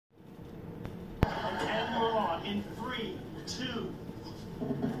in 3, 2.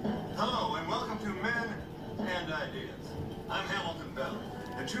 Hello, and welcome to Men and Ideas. I'm Hamilton Bell,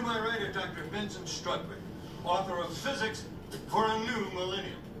 and to my right is Dr. Vincent Strudwick, author of Physics for a New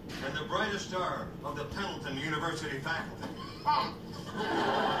Millennium, and the brightest star of the Pendleton University faculty.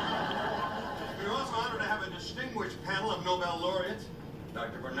 We're also honored to have a distinguished panel of Nobel laureates,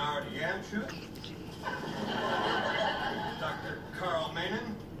 Dr. Bernard Yamchuk, Dr. Carl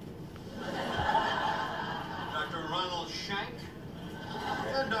Manin, Dr. Ronald Schenck,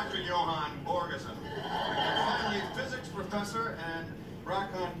 and Dr. Johann Borgeson. And finally, physics professor and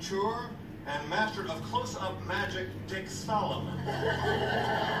raconteur and master of close-up magic, Dick Solomon.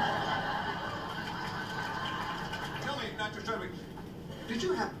 Tell me, Dr. Strudwick, did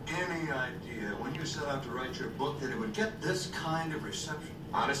you have any idea when you set out to write your book that it would get this kind of reception?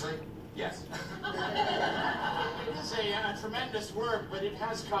 Honestly, yes. It is a tremendous work, but it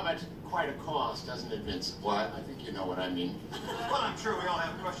has come at quite a cost, doesn't it, Vince? What? I think you know what I mean. Well, I'm sure we all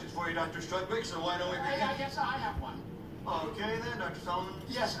have questions for you, Dr. Strudwick, so why don't we begin? Yes, I have one. Okay, then, Dr. Solomon.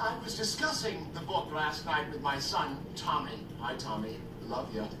 Yes, I was discussing the book last night with my son, Tommy. Hi, Tommy. Love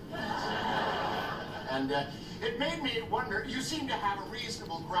you. And it made me wonder, you seem to have a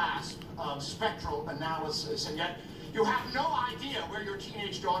reasonable grasp of spectral analysis, and yet you have no idea where your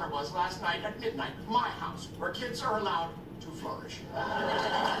teenage daughter was last night at midnight, my house, where kids are allowed to flourish.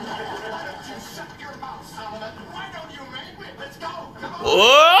 Why don't you shut your mouth, Solomon? Why don't you make me? Let's go. Come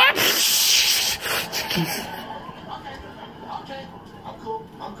on. Okay.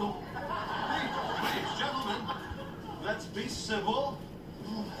 I'm cool. Please, gentlemen, let's be civil.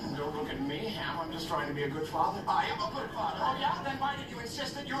 Don't look at me, Ham. I'm just trying to be a good father. I am a good father. Oh, yeah? Then why did you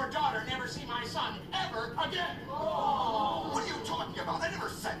insist that your daughter never see my son ever again? Oh. What are you talking about? I never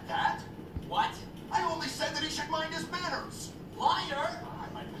said that. What? I only said that he should mind his manners. Liar!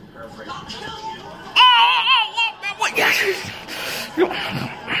 I might be paraphrasing. I'll kill you!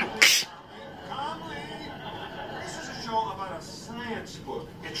 Calmly. This is a show about a science book.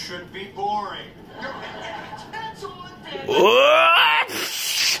 It should be boring. You're an idiot. That's all it is.